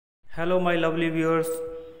Hello my lovely viewers,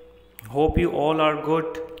 hope you all are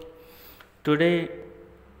good. Today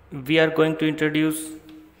we are going to introduce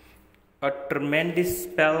a tremendous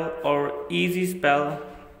spell or easy spell.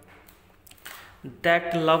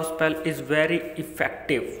 That love spell is very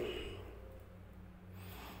effective,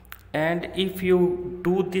 and if you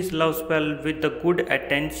do this love spell with the good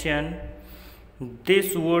attention,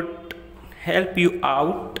 this would help you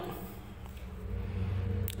out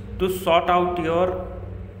to sort out your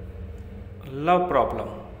love problem.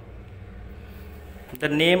 The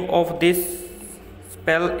name of this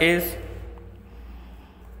spell is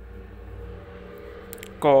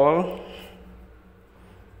Call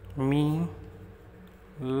Me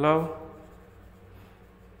Love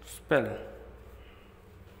Spell.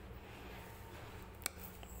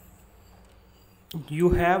 You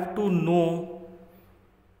have to know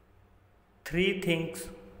three things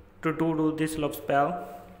to do this love spell.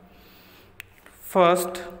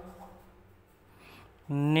 First,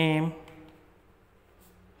 name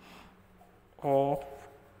of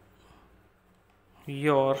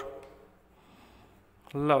your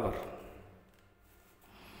lover.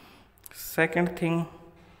 Second thing,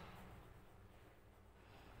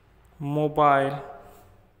 mobile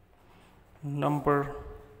number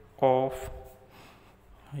of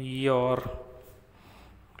your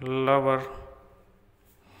lover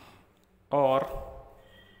or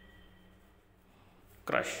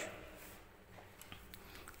crush.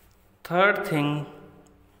 Third thing,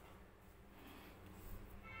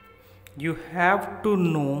 you have to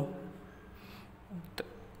know the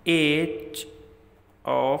age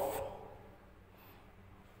of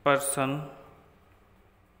person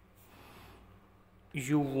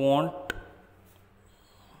you want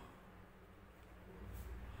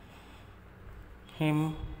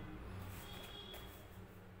him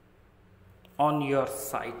on your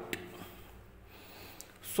side.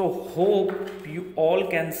 So hope you all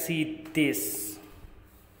can see this.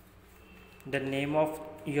 The name of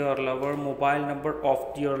your lover, mobile number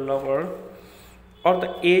of your lover, or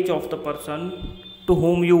the age of the person to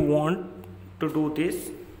whom you want to do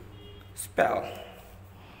this spell.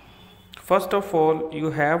 First of all,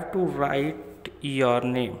 you have to write your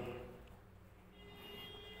name.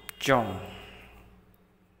 John.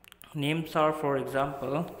 Names are, for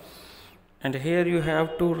example, and here you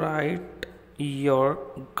have to write your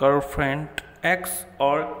girlfriend, ex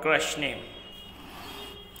or crush name.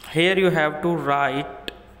 Here you have to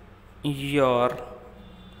write your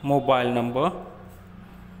mobile number.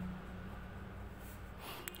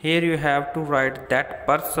 Here you have to write that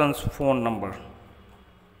person's phone number.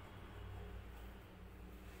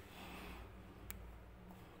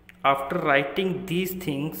 After writing these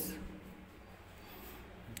things,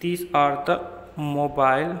 these are the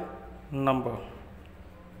mobile number.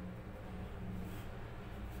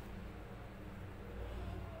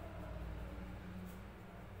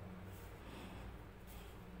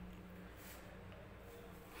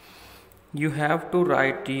 You have to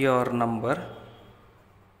write your number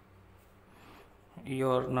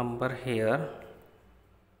here.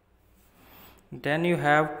 Then you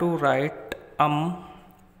have to write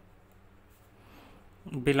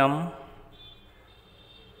Bilam,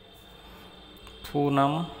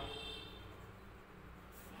 Poonam,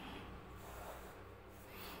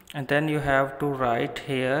 and then you have to write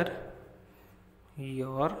here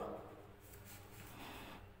your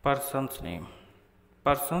person's name,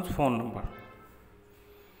 person's phone number.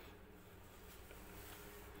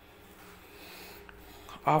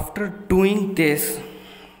 After doing this,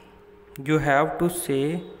 you have to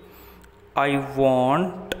say, I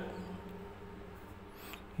want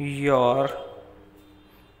your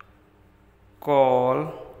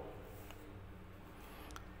call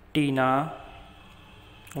Tina.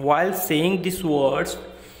 While saying these words,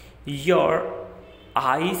 your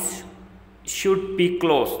eyes should be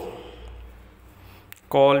closed.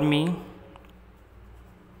 Call me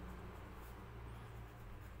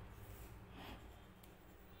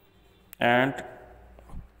and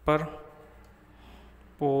propose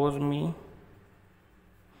me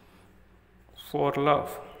for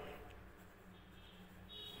love.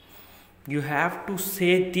 You have to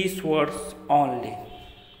say these words only.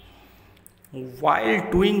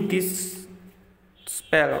 While doing this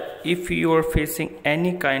spell, if you are facing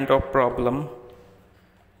any kind of problem,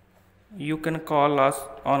 you can call us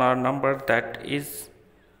on our number that is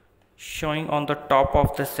showing on the top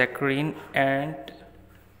of the screen and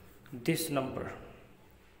this number.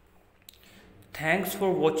 Thanks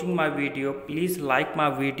for watching my video. Please like my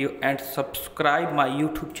video and subscribe my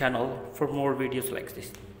YouTube channel for more videos like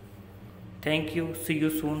this. Thank you. See you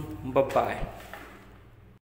soon. Bye bye.